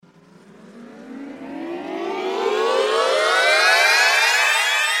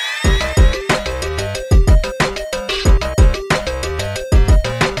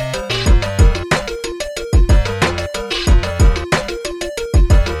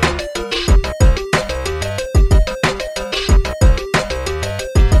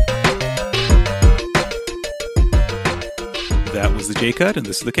J-Cut, and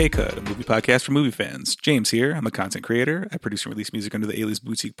this is the K-Cut, a movie podcast for movie fans. James here. I'm a content creator. I produce and release music under the alias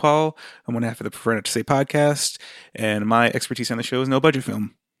Boutique Paul. I'm one half of the Prefer Not to Say podcast, and my expertise on the show is no budget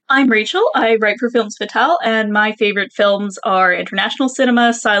film. I'm Rachel. I write for Films Fatale, and my favorite films are international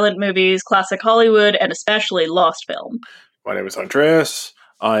cinema, silent movies, classic Hollywood, and especially lost film. My name is Andreas.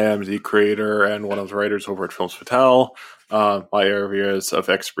 I am the creator and one of the writers over at Films Fatale. My areas of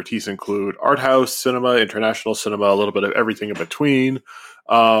expertise include art house, cinema, international cinema, a little bit of everything in between.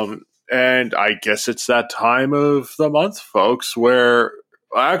 And I guess it's that time of the month, folks, where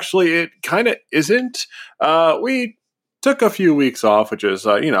actually it kind of isn't. We took a few weeks off, which is,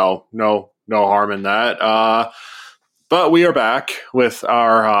 no harm in that. But we are back with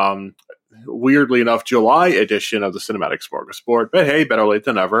our, weirdly enough, July edition of the Cinematic Smorgasbord. But hey, better late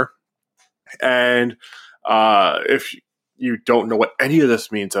than never. And if you don't know what any of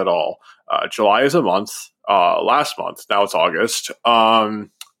this means at all, July is a month. Last month, now it's August.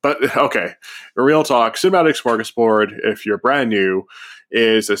 But okay, real talk. Cinematic Smorgasbord, if you're brand new,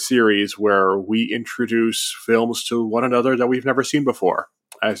 is a series where we introduce films to one another that we've never seen before.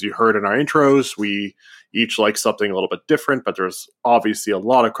 As you heard in our intros, we each like something a little bit different, but there's obviously a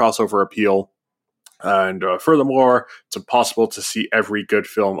lot of crossover appeal. And furthermore, it's impossible to see every good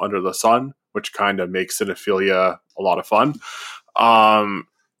film under the sun, which kind of makes cinephilia a lot of fun.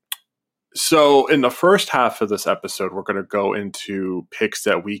 So in the first half of this episode, we're going to go into picks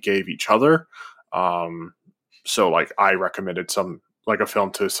that we gave each other. So like I recommended a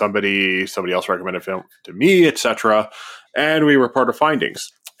film to somebody else recommended a film to me, etc. And we report our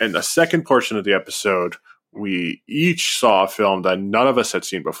findings. In the second portion of the episode, we each saw a film that none of us had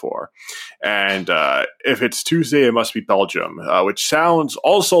seen before. And if it's Tuesday, it must be Belgium, which sounds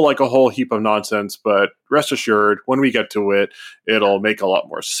also like a whole heap of nonsense, but rest assured, when we get to it, it'll make a lot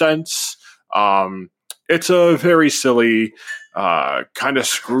more sense. It's a very silly kind of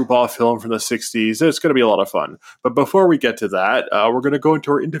screwball film from the 60s. It's going to be a lot of fun. But before we get to that, we're going to go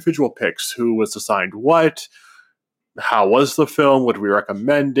into our individual picks. Who was assigned what? How was the film? Would we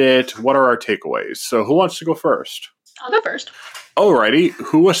recommend it? What are our takeaways? So who wants to go first? I'll go first. Alrighty.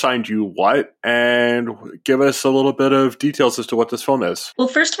 Who assigned you what? And give us a little bit of details as to what this film is. Well,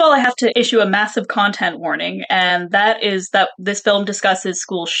 first of all, I have to issue a massive content warning, and that is that this film discusses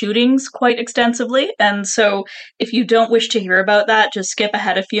school shootings quite extensively. And so if you don't wish to hear about that, just skip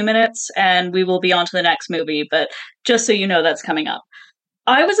ahead a few minutes and we will be on to the next movie. But just so you know, that's coming up.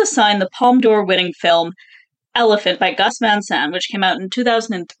 I was assigned the Palme d'Or winning film Elephant by Gus Van Sant, which came out in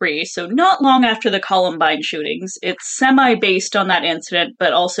 2003, so not long after the Columbine shootings. It's semi-based on that incident,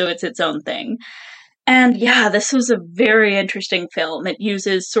 but also it's its own thing. And yeah, this was a very interesting film. It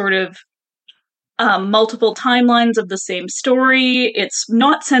uses sort of multiple timelines of the same story. It's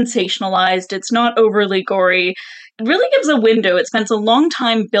not sensationalized. It's not overly gory. It really gives a window. It spends a long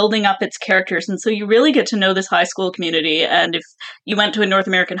time building up its characters, and so you really get to know this high school community, and if you went to a North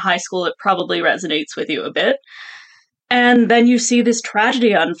American high school, it probably resonates with you a bit. And then you see this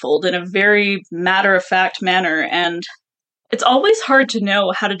tragedy unfold in a very matter-of-fact manner, and it's always hard to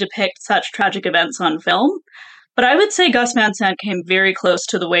know how to depict such tragic events on film, but I would say Gus Van Sant came very close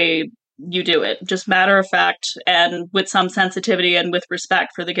to the way you do it, just matter-of-fact and with some sensitivity and with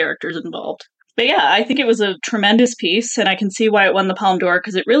respect for the characters involved. But yeah, I think it was a tremendous piece, and I can see why it won the Palme d'Or,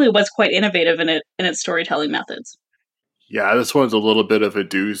 because it really was quite innovative in its storytelling methods. Yeah, this one's a little bit of a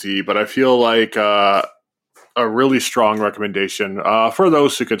doozy, but I feel like a really strong recommendation for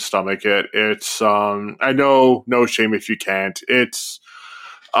those who could stomach it. It's, I know, no shame if you can't. It's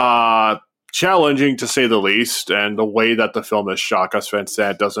challenging to say the least, and the way that the film is shot, Gus Van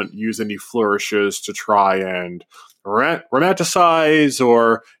Sant doesn't use any flourishes to try and romanticize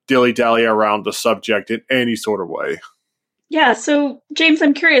or dilly-dally around the subject in any sort of way. Yeah, so James,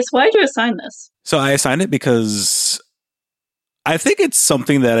 I'm curious, why did you assign this? So I assigned it because I think it's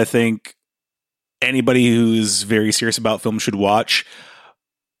something that I think anybody who's very serious about film should watch,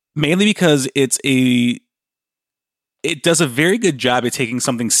 mainly because it does a very good job at taking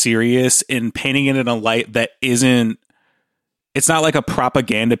something serious and painting it in a light that isn't. It's not like a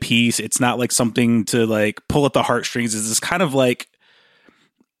propaganda piece. It's not like something to like pull at the heartstrings. It's just kind of like,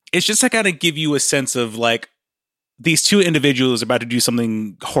 it's just to kind of give you a sense of like these two individuals about to do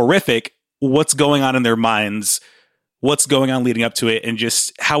something horrific. What's going on in their minds? What's going on leading up to it? And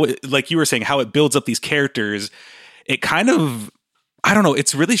just how it, like you were saying, how it builds up these characters. It kind of, I don't know.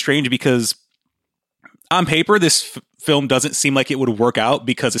 It's really strange because on paper, this film doesn't seem like it would work out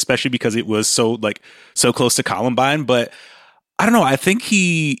especially because it was so close to Columbine, but I don't know. I think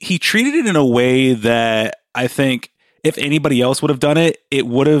he treated it in a way that I think if anybody else would have done it,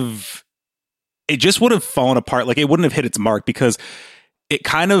 it just would have fallen apart. Like it wouldn't have hit its mark because it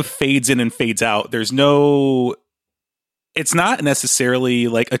kind of fades in and fades out. There's no, it's not necessarily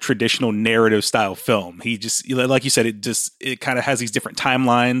like a traditional narrative style film. He just, like you said, it kind of has these different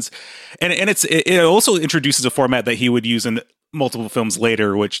timelines, and it also introduces a format that he would use in multiple films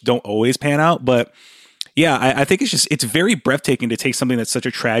later, which don't always pan out. But yeah, I think it's very breathtaking to take something that's such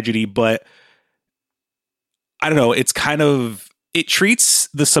a tragedy, but I don't know, it treats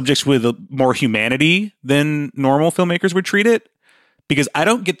the subjects with more humanity than normal filmmakers would treat it, because I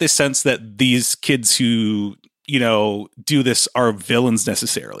don't get this sense that these kids who do this are villains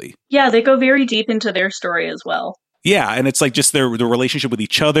necessarily. Yeah, they go very deep into their story as well. Yeah, and it's like just their relationship with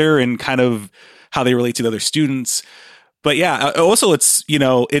each other and kind of how they relate to the other students. But yeah, also it's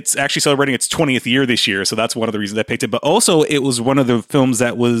actually celebrating its 20th year this year, so that's one of the reasons I picked it. But also it was one of the films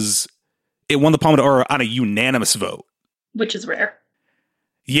it won the Palme d'Or on a unanimous vote, which is rare.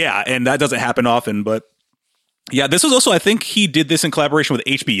 Yeah, and that doesn't happen often. But yeah, this was also, I think he did this in collaboration with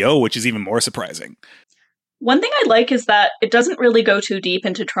HBO, which is even more surprising. One thing I like is that it doesn't really go too deep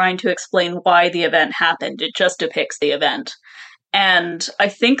into trying to explain why the event happened. It just depicts the event. And I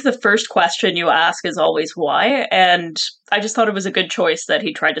think the first question you ask is always why. And I just thought it was a good choice that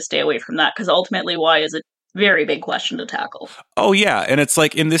he tried to stay away from that, because ultimately why is a very big question to tackle. Oh yeah, and it's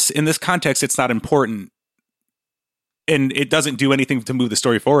like in this context, it's not important. And it doesn't do anything to move the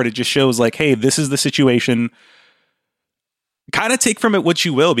story forward. It just shows like, hey, this is the situation. Kind of take from it what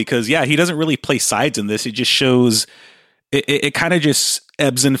you will, because yeah, he doesn't really play sides in this. It just shows it kind of just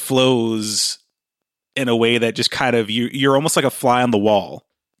ebbs and flows in a way that just kind of you're almost like a fly on the wall.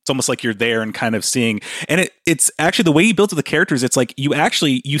 It's almost like you're there and kind of seeing. And it's actually the way he built the characters. It's like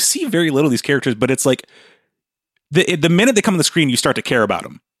you see very little of these characters, but it's like the minute they come on the screen, you start to care about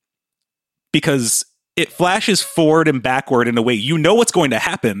them, because it flashes forward and backward in a way what's going to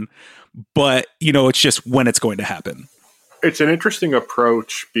happen, but it's just when it's going to happen. It's an interesting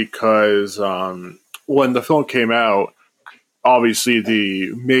approach because when the film came out, obviously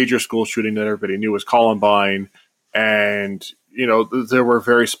the major school shooting that everybody knew was Columbine, and there were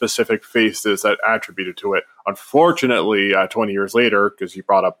very specific faces that attributed to it. Unfortunately, 20 years later, because you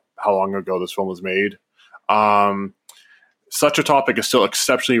brought up how long ago this film was made, such a topic is still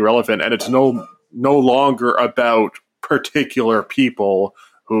exceptionally relevant, and it's no longer about particular people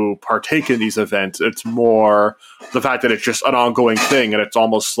who partake in these events. It's more the fact that it's just an ongoing thing, and it's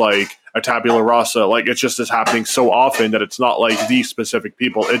almost like a tabula rasa. Like, it's just is happening so often that it's not like these specific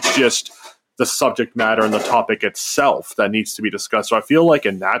people. It's just the subject matter and the topic itself that needs to be discussed. So I feel like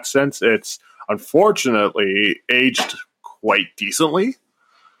in that sense, it's unfortunately aged quite decently.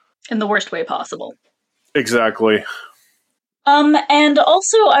 In the worst way possible. Exactly. And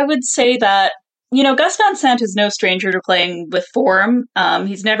also I would say that Gus Van Sant is no stranger to playing with form.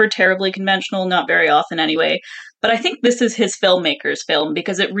 He's never terribly conventional, not very often anyway. But I think this is his filmmaker's film,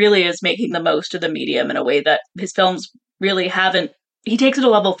 because it really is making the most of the medium in a way that his films really haven't. He takes it a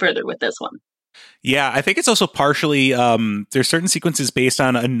level further with this one. Yeah, I think it's also partially, there's certain sequences based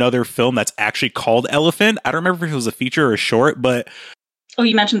on another film that's actually called Elephant. I don't remember if it was a feature or a short, but... Oh,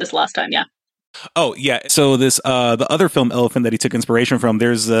 you mentioned this last time, yeah. Oh, yeah. So this, the other film Elephant that he took inspiration from,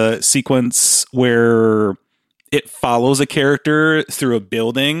 there's a sequence where it follows a character through a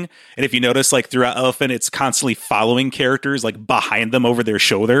building. And if you notice, like throughout Elephant, it's constantly following characters like behind them over their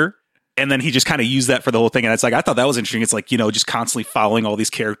shoulder. And then he just kind of used that for the whole thing. And it's like, I thought that was interesting. It's like, just constantly following all these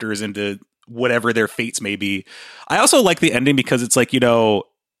characters into whatever their fates may be. I also like the ending because it's like,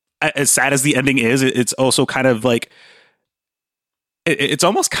 as sad as the ending is, it's also kind of like, it's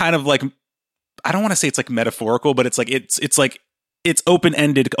almost kind of like, I don't want to say it's like metaphorical, but it's like it's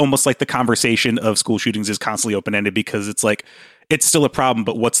open-ended, almost like the conversation of school shootings is constantly open-ended, because it's like it's still a problem,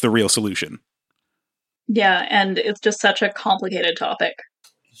 but what's the real solution? Yeah, and it's just such a complicated topic.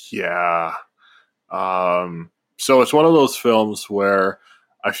 Yeah. So it's one of those films where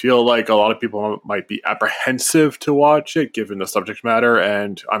I feel like a lot of people might be apprehensive to watch it given the subject matter,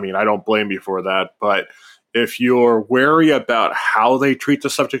 and I mean, I don't blame you for that, but if you're wary about how they treat the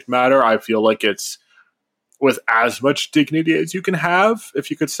subject matter, I feel like it's with as much dignity as you can have,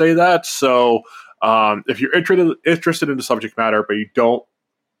 if you could say that. So if you're interested in the subject matter, but you don't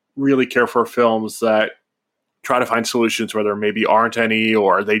really care for films that try to find solutions where there maybe aren't any,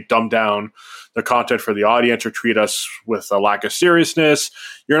 or they dumb down the content for the audience or treat us with a lack of seriousness,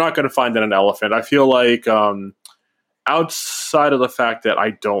 you're not going to find that in Elephant. I feel like outside of the fact that I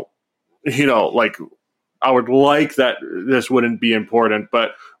don't, I would like that this wouldn't be important,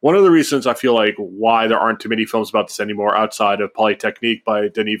 but one of the reasons I feel like why there aren't too many films about this anymore outside of Polytechnique by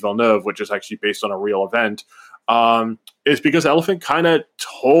Denis Villeneuve, which is actually based on a real event, is because Elephant kind of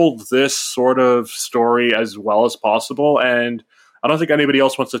told this sort of story as well as possible. And I don't think anybody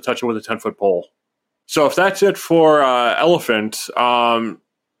else wants to touch it with a 10-foot pole. So if that's it for Elephant,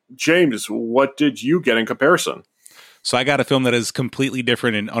 James, what did you get in comparison? So I got a film that is completely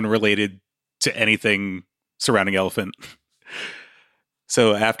different and unrelated to anything surrounding Elephant.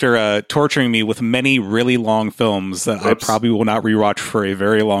 So after torturing me with many really long films that I probably will not rewatch for a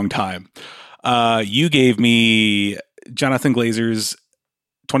very long time, you gave me Jonathan Glazer's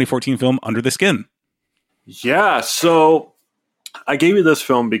 2014 film Under the Skin. Yeah, so I gave you this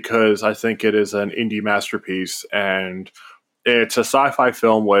film because I think it is an indie masterpiece, and it's a sci-fi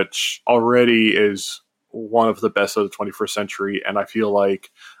film which already is one of the best of the 21st century, and I feel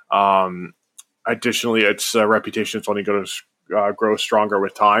like additionally its reputation is only going to grow stronger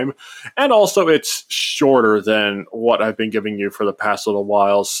with time, and also it's shorter than what I've been giving you for the past little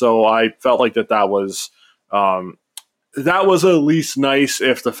while, so I felt like that was at least nice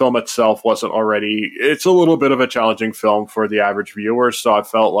if the film itself wasn't already. It's a little bit of a challenging film for the average viewer, so I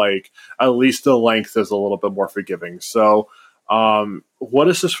felt like at least the length is a little bit more forgiving. So what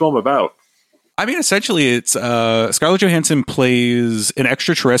is this film about? I mean, essentially, it's Scarlett Johansson plays an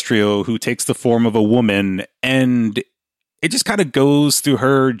extraterrestrial who takes the form of a woman, and it just kind of goes through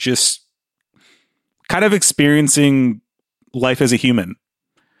her just kind of experiencing life as a human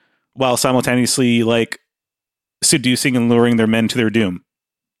while simultaneously like seducing and luring their men to their doom,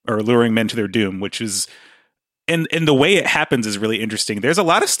 or luring men to their doom, which is, and the way it happens is really interesting. There's a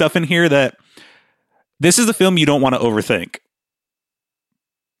lot of stuff in here that this is a film you don't want to overthink,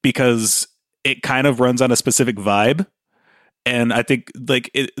 because it kind of runs on a specific vibe. And I think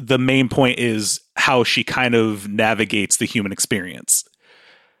like the main point is how she kind of navigates the human experience.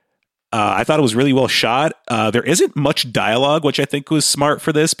 I thought it was really well shot. There isn't much dialogue, which I think was smart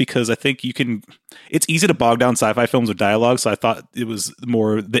for this, because I think it's easy to bog down sci-fi films with dialogue. So I thought it was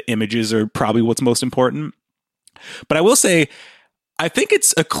more the images are probably what's most important. But I will say, I think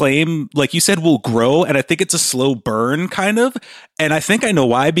its acclaim, like you said, will grow, and I think it's a slow burn kind of. And I think I know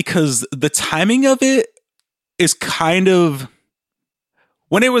why, because the timing of it is kind of,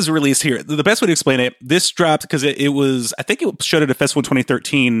 when it was released here, the best way to explain it, this dropped because it was, I think it showed at a festival in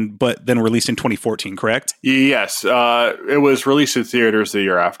 2013, but then released in 2014, correct? Yes, it was released in theaters the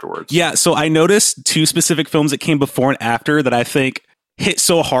year afterwards. Yeah, so I noticed two specific films that came before and after that I think hit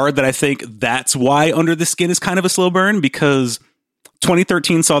so hard that I think that's why Under the Skin is kind of a slow burn, because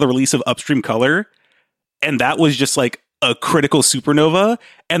 2013 saw the release of Upstream Color, and that was just like a critical supernova.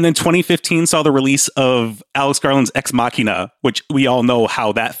 And then 2015 saw the release of Alex Garland's Ex Machina, which we all know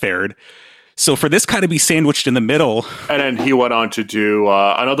how that fared. So for this kind of be sandwiched in the middle. And then he went on to do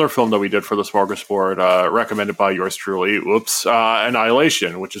another film that we did for the Smorgasbord, recommended by yours truly,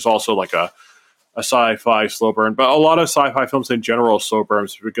 Annihilation, which is also like a sci-fi slow burn. But a lot of sci-fi films in general slow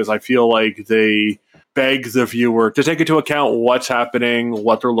burns, because I feel like they beg the viewer to take into account what's happening,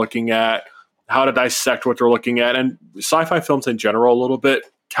 what they're looking at, how to dissect what they're looking at. And sci-fi films in general, a little bit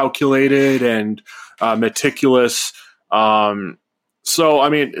calculated and meticulous. So, I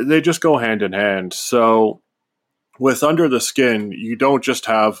mean, they just go hand in hand. So with Under the Skin, you don't just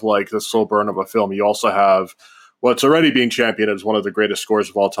have like the slow burn of a film. You also have what's already being championed as one of the greatest scores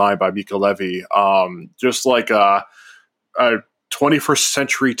of all time by Mika Levy. Just like a 21st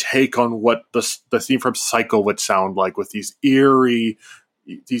century take on what the theme from Psycho would sound like, with these eerie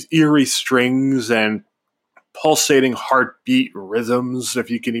strings and pulsating heartbeat rhythms,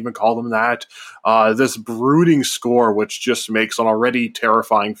 if you can even call them that. This brooding score, which just makes an already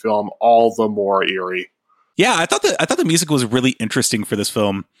terrifying film all the more eerie. Yeah, I thought the music was really interesting for this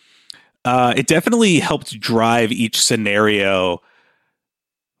film. It definitely helped drive each scenario.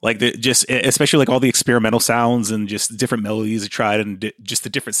 Like especially like all the experimental sounds and just different melodies it tried, and just the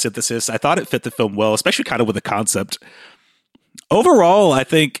different synthesis. I thought it fit the film well, especially kind of with the concept. Overall, I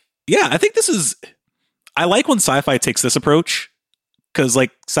think this is, I like when sci-fi takes this approach, because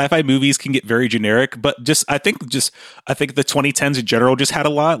like sci-fi movies can get very generic, but I think the 2010s in general just had a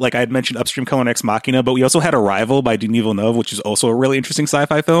lot. Like I had mentioned Upstream Color and Ex Machina, but we also had Arrival by Denis Villeneuve, which is also a really interesting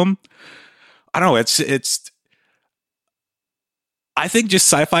sci-fi film. I don't know. It's I think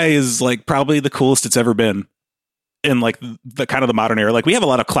just sci-fi is like probably the coolest it's ever been in like the kind of the modern era. Like we have a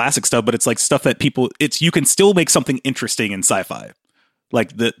lot of classic stuff, but it's like stuff that you can still make something interesting in sci-fi.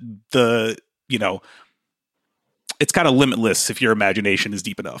 Like the you know, it's kind of limitless if your imagination is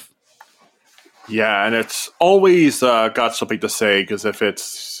deep enough. Yeah, and it's always got something to say, because if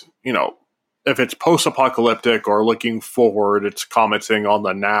it's post-apocalyptic or looking forward, it's commenting on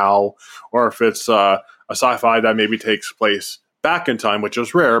the now, or if it's a sci-fi that maybe takes place back in time, which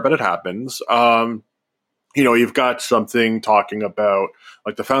is rare, but it happens. You've got something talking about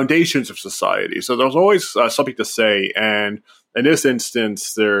like the foundations of society. So there's always something to say. And in this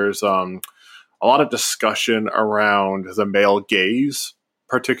instance, there's a lot of discussion around the male gaze,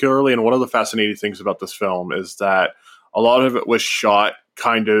 particularly. And one of the fascinating things about this film is that a lot of it was shot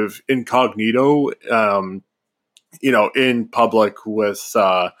kind of incognito, in public with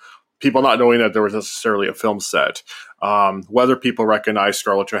people not knowing that there was necessarily a film set. Whether people recognize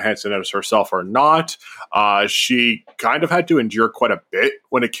Scarlett Johansson as herself or not, she kind of had to endure quite a bit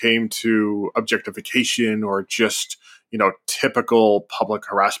when it came to objectification or just, typical public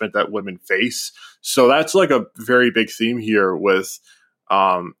harassment that women face. So that's like a very big theme here with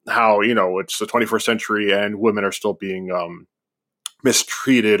how, it's the 21st century and women are still being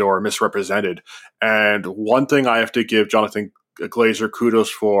mistreated or misrepresented. And one thing I have to give Jonathan Glazer kudos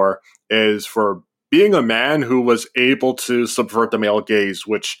for is for being a man who was able to subvert the male gaze,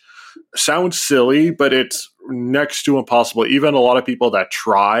 which sounds silly, but it's next to impossible. Even a lot of people that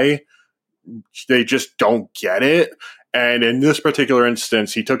try, they just don't get it. And in this particular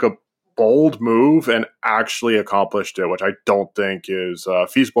instance, he took a bold move and actually accomplished it, which I don't think is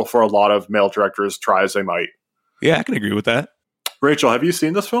feasible for a lot of male directors, try as they might. Yeah, I can agree with that. Rachel, have you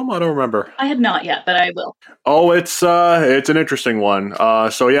seen this film? I don't remember. I have not yet, but I will. Oh, it's an interesting one.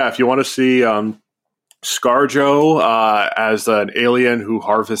 So yeah, if you want to see ScarJo as an alien who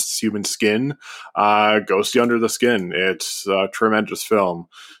harvests human skin, go see Under the Skin. It's a tremendous film.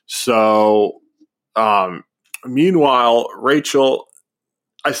 So, meanwhile, Rachel,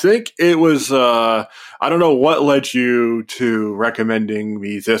 I think it was, I don't know what led you to recommending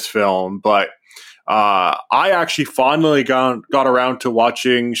me this film, but I actually finally got around to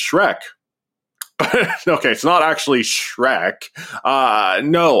watching Shrek. Okay, it's not actually Shrek.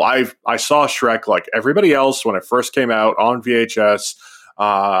 No, I saw Shrek like everybody else when it first came out on VHS.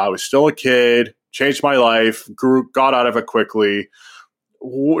 I was still a kid, changed my life, got out of it quickly.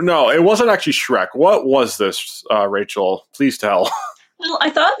 No, it wasn't actually Shrek. What was this, Rachel? Please tell. Well,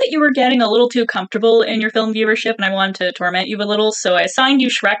 I thought that you were getting a little too comfortable in your film viewership, and I wanted to torment you a little, so I assigned you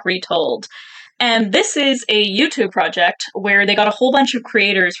Shrek Retold. And this is a YouTube project where they got a whole bunch of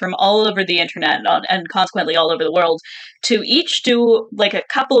creators from all over the internet and consequently all over the world to each do like a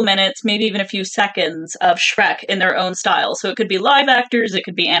couple minutes, maybe even a few seconds of Shrek in their own style. So it could be live actors, it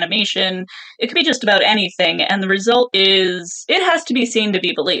could be animation, it could be just about anything. And the result is it has to be seen to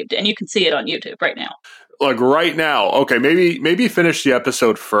be believed. And you can see it on YouTube right now. Like right now, okay, maybe finish the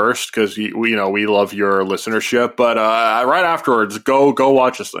episode first because we love your listenership, but right afterwards, go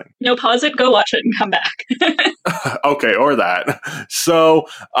watch this thing. No, pause it, go watch it, and come back. Okay, or that. So,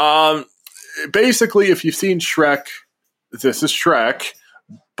 basically, if you've seen Shrek, this is Shrek,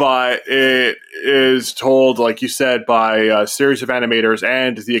 but it is told, like you said, by a series of animators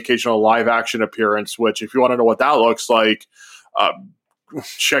and the occasional live action appearance. Which, if you want to know what that looks like,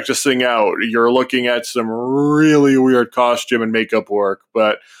 check this thing out. You're looking at some really weird costume and makeup work,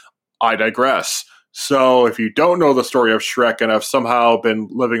 but I digress. So if you don't know the story of Shrek and have somehow been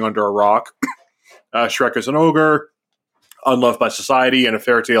living under a rock, Shrek is an ogre, unloved by society in a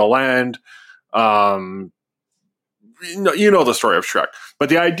fairy tale land. You know the story of Shrek. But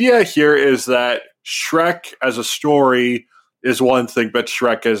the idea here is that Shrek as a story is one thing, but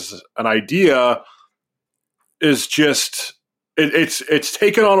Shrek as an idea is just... It's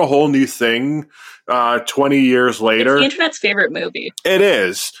taken on a whole new thing 20 years later. It's the internet's favorite movie. It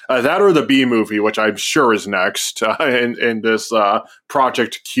is. That or the B movie, which I'm sure is next in this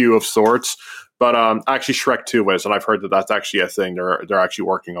project queue of sorts. But actually Shrek 2 is, and I've heard that that's actually a thing. They're actually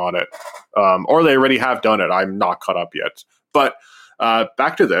working on it. Or they already have done it. I'm not caught up yet. But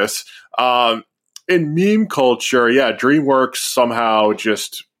back to this. In meme culture, yeah, DreamWorks somehow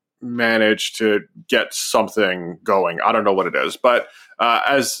just managed to get something going. I don't know what it is, but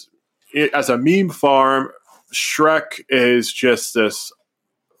as a meme farm, Shrek is just this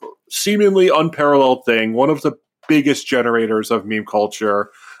seemingly unparalleled thing. One of the biggest generators of meme culture,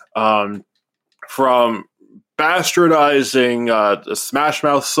 from bastardizing the Smash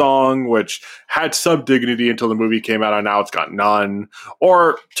Mouth song, which had some dignity until the movie came out, and now it's got none,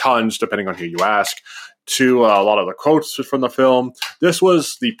 or tons, depending on who you ask, to a lot of the quotes from the film. This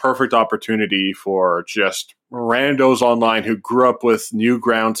was the perfect opportunity for just randos online who grew up with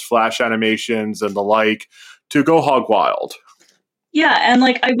Newgrounds, Flash animations, and the like to go hog wild. Yeah, and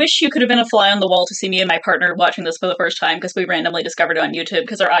I wish you could have been a fly on the wall to see me and my partner watching this for the first time because we randomly discovered it on YouTube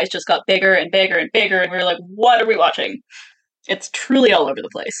because our eyes just got bigger and bigger and bigger, and we were like, what are we watching? It's truly all over the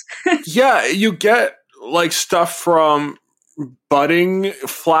place. Yeah, you get stuff from budding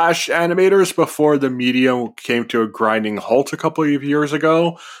Flash animators before the medium came to a grinding halt a couple of years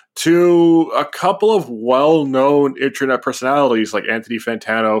ago, to a couple of well-known internet personalities like Anthony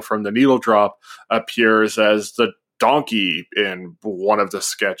Fantano from The Needle Drop appears as the donkey in one of the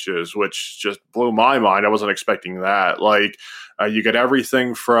sketches, which just blew my mind. I wasn't expecting that. Like, you get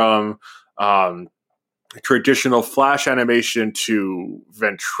everything from traditional flash animation to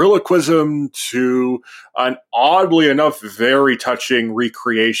ventriloquism to an oddly enough very touching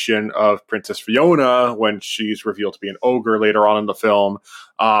recreation of Princess Fiona when she's revealed to be an ogre later on in the film,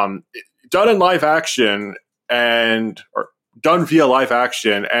 done in live action or done via live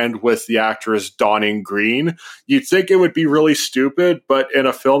action and with the actress donning green. You'd think it would be really stupid, but in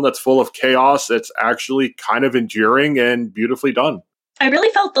a film that's full of chaos, it's actually kind of endearing and beautifully done. I really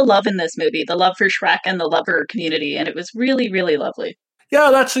felt the love in this movie, the love for Shrek and the love for community, and it was really, really lovely. Yeah,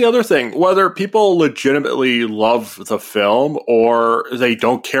 that's the other thing. Whether people legitimately love the film or they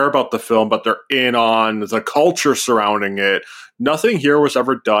don't care about the film, but they're in on the culture surrounding it, nothing here was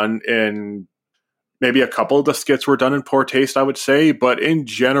ever done in, maybe a couple of the skits were done in poor taste, I would say, but in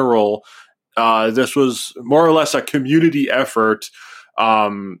general, this was more or less a community effort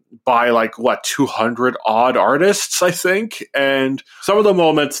by 200 odd artists, I think. And some of the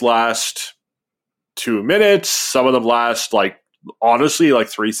moments last 2 minutes. Some of them last honestly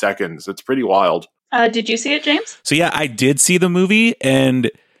 3 seconds. It's pretty wild. Did you see it, James? So yeah, I did see the movie,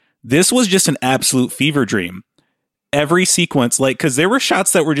 and this was just an absolute fever dream. Every sequence, because there were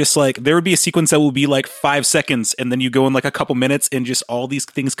shots that were just there would be a sequence that would be 5 seconds, and then you go in a couple minutes, and just all these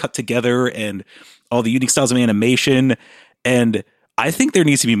things cut together, and all the unique styles of animation. And I think there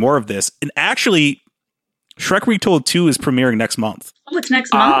needs to be more of this. And actually, Shrek Retold 2 is premiering next month. Oh, it's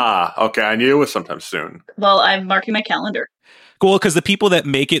next month? Ah, okay. I knew it was sometime soon. Well, I'm marking my calendar. Cool, because the people that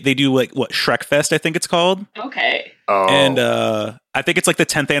make it, they do Shrek Fest, I think it's called. Okay. Oh. And I think it's the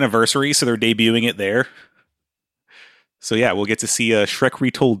 10th anniversary, so they're debuting it there. So yeah, we'll get to see Shrek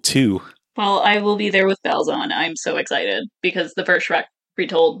Retold 2. Well, I will be there with bells on. I'm so excited because the first Shrek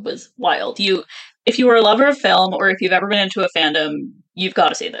Retold was wild. If you are a lover of film or if you've ever been into a fandom, you've got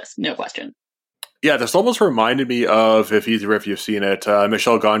to see this, no question. Yeah, this almost reminded me of, if you've seen it,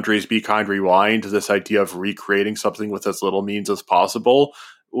 Michel Gondry's Be Kind, Rewind, this idea of recreating something with as little means as possible,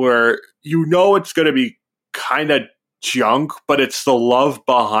 where it's going to be kind of junk, but it's the love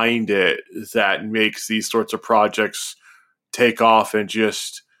behind it that makes these sorts of projects take off and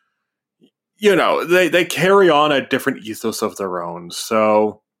just, they carry on a different ethos of their own.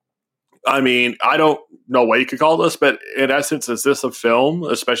 So, I mean, I don't know what you could call this, but in essence, is this a film,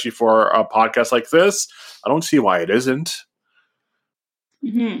 especially for a podcast like this? I don't see why it isn't.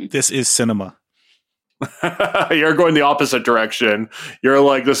 Mm-hmm. This is cinema. You're going the opposite direction.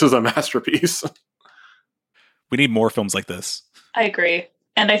 You're this is a masterpiece. We need more films like this. I agree.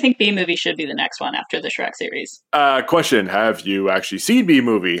 And I think B-Movie should be the next one after the Shrek series. Question, have you actually seen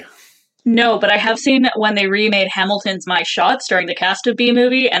B-Movie? No, but I have seen when they remade Hamilton's My Shot starring the cast of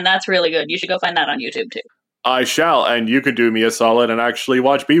B-Movie, and that's really good. You should go find that on YouTube, too. I shall, and you can do me a solid and actually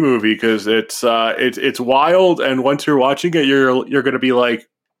watch B-Movie, because it's wild, and once you're watching it, you're going to be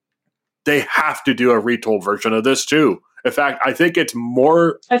they have to do a retold version of this, too. In fact, I think it's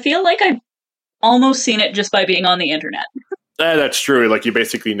more... I feel like I've almost seen it just by being on the internet. That's true. You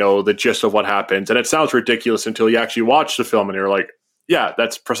basically know the gist of what happens, and it sounds ridiculous until you actually watch the film, and you're like, yeah,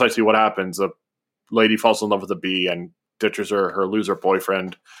 that's precisely what happens. A lady falls in love with a bee and ditches her loser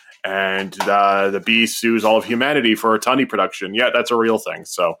boyfriend, and the bee sues all of humanity for its honey production. Yeah, that's a real thing.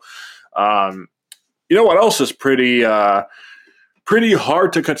 So, what else is pretty hard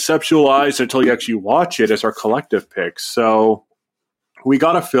to conceptualize until you actually watch it is our collective picks. So we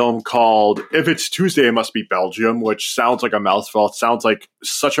got a film called If It's Tuesday, It Must Be Belgium, which sounds like a mouthful. It sounds like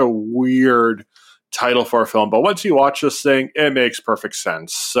such a weird title for a film, but once you watch this thing, it makes perfect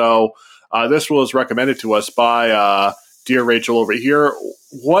sense. So this was recommended to us by dear Rachel over here.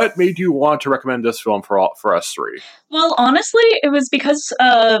 What made you want to recommend this film for us three? Well, honestly, it was because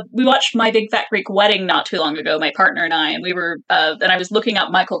we watched My Big Fat Greek Wedding not too long ago, my partner and I, and we were and I was looking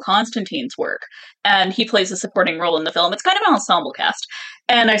up Michael Constantine's work, and he plays a supporting role in the film. It's kind of an ensemble cast,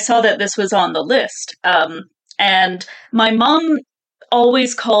 and I saw that this was on the list. And my mom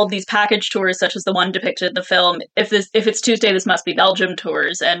always called these package tours, such as the one depicted in the film, if it's Tuesday, this must be Belgium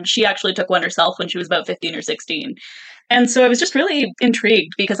tours. And she actually took one herself when she was about 15 or 16. And so I was just really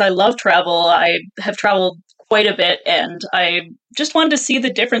intrigued because I love travel. I have traveled quite a bit, and I just wanted to see the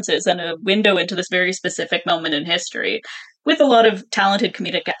differences and a window into this very specific moment in history, with a lot of talented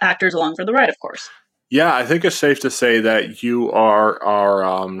comedic actors along for the ride, of course. Yeah, I think it's safe to say that you are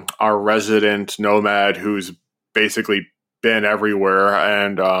our resident nomad who's basically been everywhere,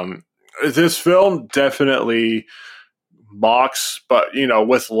 and this film definitely mocks, but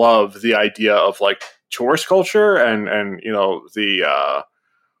with love, the idea of tourist culture and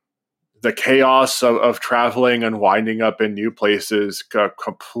the chaos of traveling and winding up in new places, got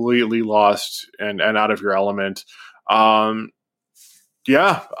completely lost and out of your element.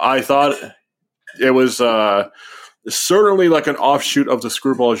 Yeah, I thought it was certainly like an offshoot of the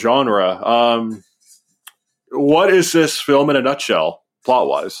screwball genre. What is this film in a nutshell,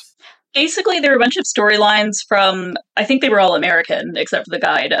 plot-wise? Basically, there were a bunch of storylines from, I think they were all American, except for the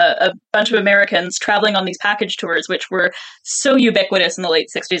guide, a bunch of Americans traveling on these package tours, which were so ubiquitous in the late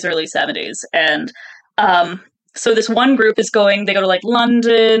 60s, early 70s. And so this one group is going, they go to like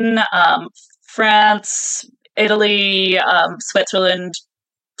London, France, Italy, Switzerland,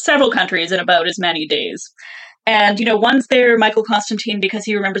 several countries in about as many days. And, one's there, Michael Constantine, because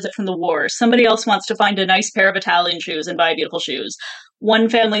he remembers it from the war. Somebody else wants to find a nice pair of Italian shoes and buy beautiful shoes. One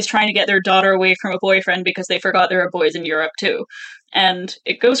family's trying to get their daughter away from a boyfriend because they forgot there are boys in Europe, too. And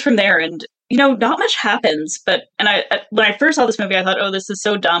it goes from there. And, not much happens. But, when I first saw this movie, I thought, oh, this is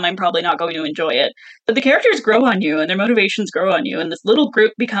so dumb, I'm probably not going to enjoy it. But the characters grow on you and their motivations grow on you. And this little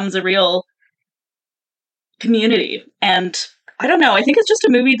group becomes a real community. And I don't know, I think it's just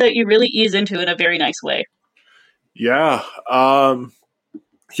a movie that you really ease into in a very nice way. Yeah,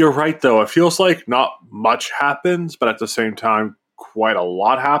 you're right, though. It feels like not much happens, but at the same time, quite a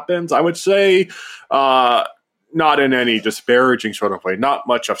lot happens. I would say not in any disparaging sort of way. Not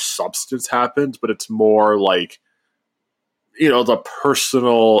much of substance happens, but it's more like, the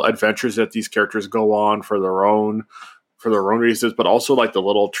personal adventures that these characters go on for their own reasons, but also like the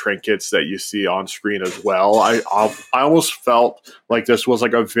little trinkets that you see on screen as well. I almost felt like this was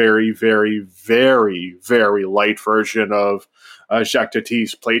like a very, very, very, very light version of Jacques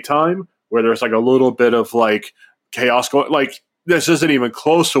Tati's Playtime, where there's like a little bit of like chaos going. Like this isn't even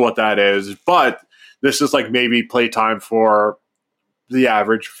close to what that is, but this is like maybe Playtime for the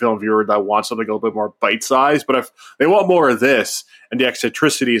average film viewer that wants something a little bit more bite-sized. But if they want more of this and the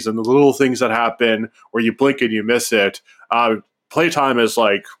eccentricities and the little things that happen where you blink and you miss it, Playtime is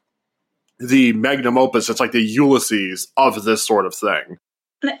like the magnum opus. It's like the Ulysses of this sort of thing.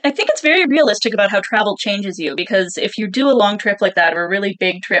 I think it's very realistic about how travel changes you, because if you do a long trip like that, or a really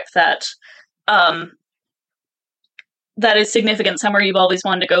big trip that that is significant, somewhere you've always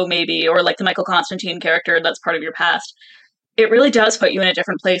wanted to go maybe, or like the Michael Constantine character, that's part of your past, it really does put you in a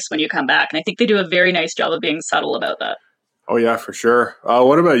different place when you come back. And I think they do a very nice job of being subtle about that. Oh, yeah, for sure.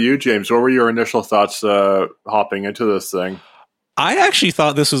 What about you, James? What were your initial thoughts hopping into this thing? I actually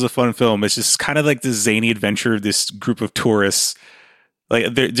thought this was a fun film. It's just kind of like this zany adventure of this group of tourists.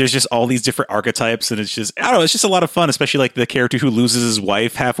 Like there's just all these different archetypes, and it's just, I don't know, it's just a lot of fun, especially like the character who loses his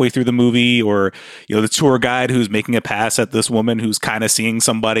wife halfway through the movie, or the tour guide who's making a pass at this woman who's kind of seeing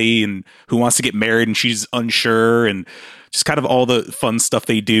somebody and who wants to get married and she's unsure, and just kind of all the fun stuff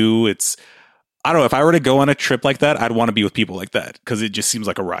they do. It's, I don't know, if I were to go on a trip like that, I'd want to be with people like that, because it just seems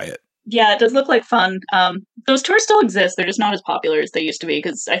like a riot. Yeah, it does look like fun. Those tours still exist. They're just not as popular as they used to be,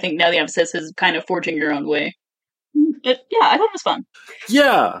 because I think now the emphasis is kind of forging your own way. I thought it was fun.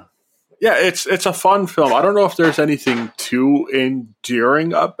 Yeah, it's a fun film. I don't know if there's anything too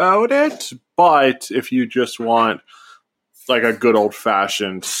endearing about it, but if you just want like a good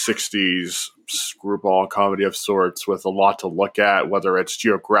old-fashioned 60s screwball comedy of sorts with a lot to look at, whether it's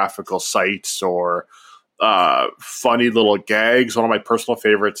geographical sites or funny little gags. One of my personal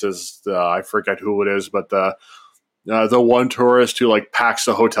favorites is I forget who it is, but the one tourist who like packs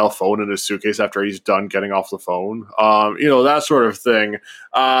the hotel phone in his suitcase after he's done getting off the phone. That sort of thing.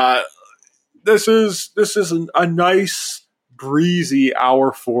 This is a nice, breezy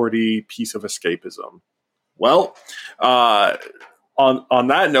hour 40 piece of escapism. Well, on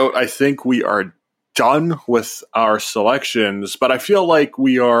that note, I think we are done with our selections, but I feel like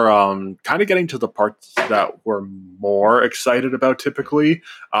we are kind of getting to the parts that we're more excited about typically,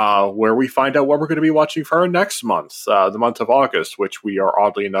 where we find out what we're going to be watching for our next month, the month of August, which we are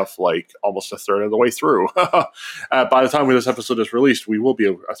oddly enough like almost a third of the way through. By the time this episode is released, we will be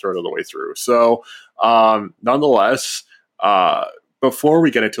a third of the way through. So nonetheless, before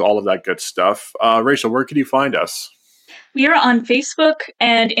we get into all of that good stuff, Rachel, where can you find us? We are on Facebook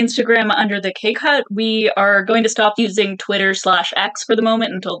and Instagram under the K-Cut. We are going to stop using Twitter/X for the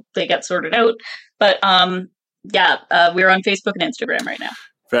moment until they get sorted out. But we're on Facebook and Instagram right now.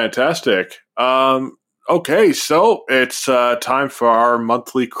 Fantastic. Okay, so it's time for our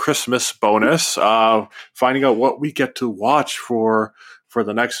monthly Christmas bonus, finding out what we get to watch for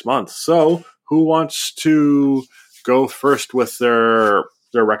the next month. So who wants to go first with their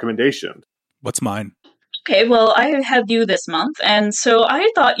recommendation? What's mine? Okay, well, I have you this month, and so I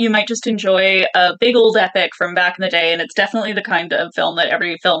thought you might just enjoy a big old epic from back in the day, and it's definitely the kind of film that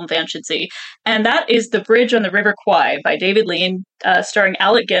every film fan should see. And that is The Bridge on the River Kwai by David Lean, starring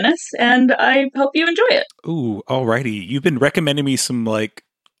Alec Guinness, and I hope you enjoy it. Ooh, alrighty. You've been recommending me some like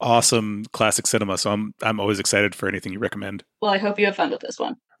awesome classic cinema, so I'm always excited for anything you recommend. Well, I hope you have fun with this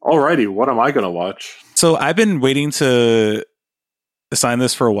one. Alrighty, what am I going to watch? So I've been waiting to assign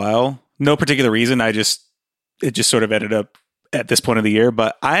this for a while. No particular reason. It just sort of ended up at this point of the year,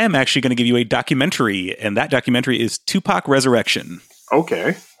 but I am actually going to give you a documentary, and that documentary is Tupac Resurrection.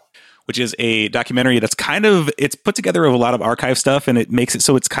 Okay. Which is a documentary that's it's put together of a lot of archive stuff, and it makes it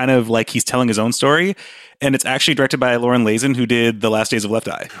so it's kind of like he's telling his own story. And it's actually directed by Lauren Lazen, who did The Last Days of Left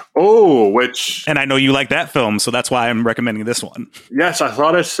Eye. Oh, which... And I know you like that film, so that's why I'm recommending this one. Yes, I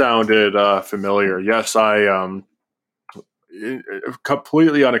thought it sounded familiar. Yes,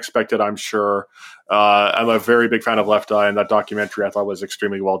 completely unexpected, I'm sure. I'm a very big fan of Left Eye, and that documentary I thought was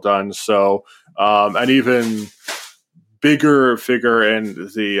extremely well done. So, an even bigger figure in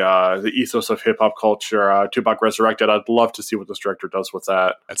the ethos of hip hop culture, Tupac Resurrected. I'd love to see what this director does with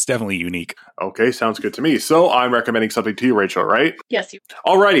that. That's definitely unique. Okay, sounds good to me. So I'm recommending something to you, Rachel, right? Yes.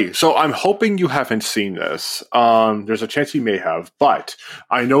 Alrighty, so I'm hoping you haven't seen this. There's a chance you may have, but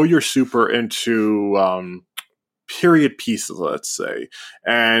I know you're super into period pieces, let's say,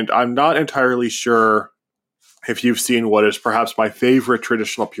 and I'm not entirely sure if you've seen what is perhaps my favorite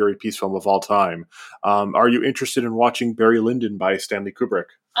traditional period piece film of all time. Are you interested in watching Barry Lyndon by Stanley Kubrick?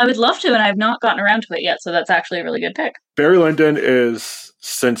 I would love to, and I've not gotten around to it yet, so that's actually a really good pick. Barry Lyndon is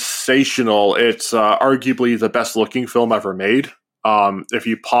sensational. It's arguably the best looking film ever made. If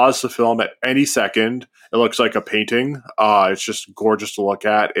you pause the film at any second, it looks like a painting. It's just gorgeous to look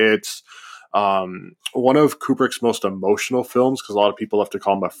at. It's one of Kubrick's most emotional films, because a lot of people have to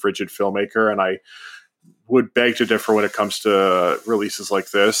call him a frigid filmmaker, and I would beg to differ when it comes to releases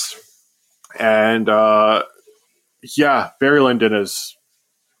like this. And Barry Lyndon is,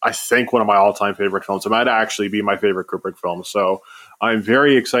 I think, one of my all-time favorite films. It might actually be my favorite Kubrick film. So I'm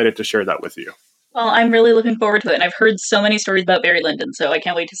very excited to share that with you. Well, I'm really looking forward to it, and I've heard so many stories about Barry Lyndon, so I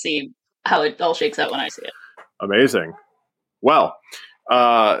can't wait to see how it all shakes out when I see it. Amazing. Well,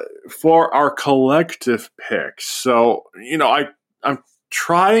 for our collective picks, so, I'm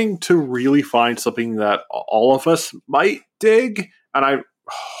trying to really find something that all of us might dig, and I'm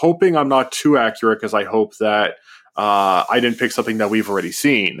hoping I'm not too accurate, because I hope that I didn't pick something that we've already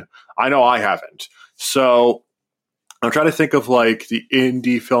seen. I know I haven't. So I'm trying to think of like the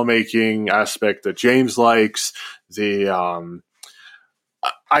indie filmmaking aspect that James likes.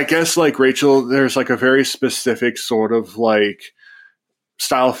 I guess, like Rachel, there's like a very specific sort of like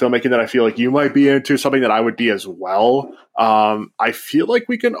style of filmmaking that I feel like you might be into, something that I would be as well. I feel like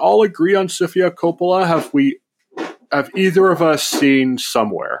we can all agree on Sofia Coppola. Have either of us seen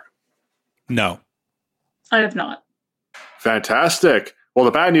Somewhere? No. I have not. Fantastic. Well,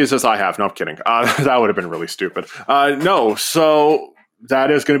 the bad news is I have. No, I'm kidding. That would have been really stupid. No, so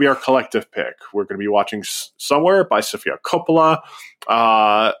that is going to be our collective pick. We're going to be watching Somewhere by Sofia Coppola.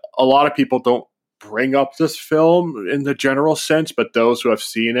 A lot of people don't bring up this film in the general sense, but those who have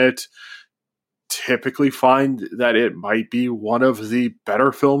seen it typically find that it might be one of the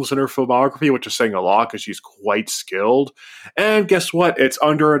better films in her filmography, which is saying a lot because she's quite skilled. And guess what? It's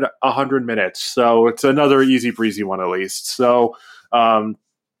under 100 minutes, so it's another easy breezy one at least. So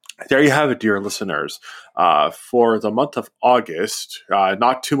there you have it, dear listeners. For the month of August,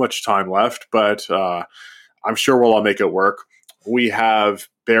 not too much time left, but I'm sure we'll all make it work. We have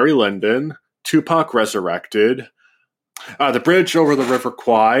Barry Lyndon, Tupac Resurrected, The Bridge Over the River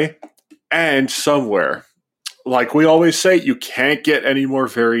Kwai, and Somewhere. Like we always say, you can't get any more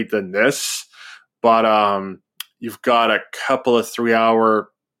varied than this, but you've got a couple of 3-hour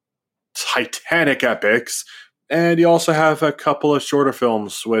Titanic epics, and you also have a couple of shorter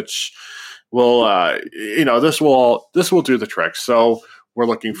films, which will, this will do the trick. So we're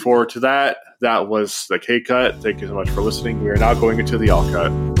looking forward to that. That was the K-Cut. Thank you so much for listening. We are now going into the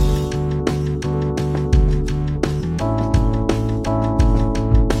L-Cut.